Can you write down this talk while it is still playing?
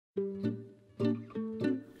So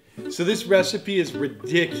this recipe is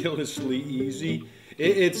ridiculously easy.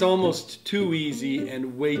 It's almost too easy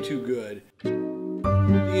and way too good.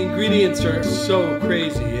 The ingredients are so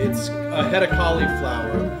crazy. It's a head of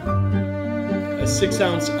cauliflower, a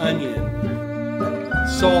 6-ounce onion,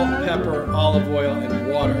 salt, pepper, olive oil,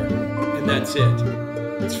 and water, and that's it.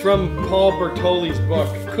 It's from Paul Bertolli's book,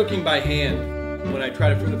 Cooking by Hand. When I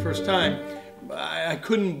tried it for the first time, I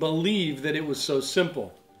couldn't believe that it was so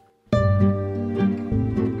simple.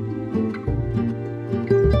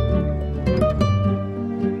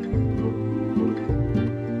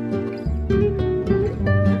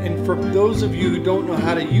 For those of you who don't know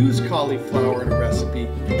how to use cauliflower in a recipe,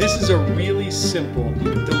 this is a really simple,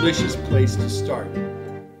 delicious place to start.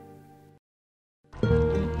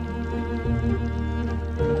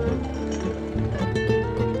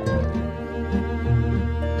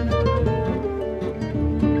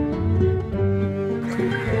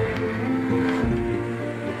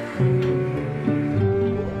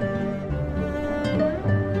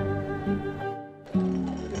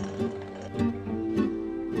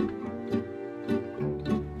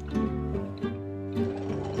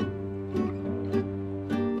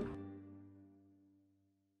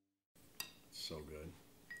 So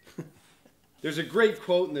good. There's a great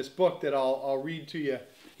quote in this book that I'll read to you.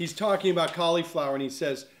 He's talking about cauliflower and he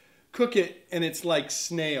says, "Cook it and it's like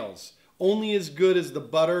snails, only as good as the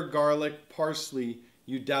butter, garlic, parsley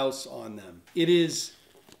you douse on them." It is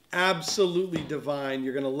absolutely divine.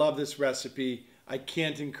 You're going to love this recipe. I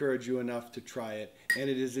can't encourage you enough to try it. And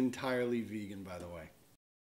it is entirely vegan, by the way.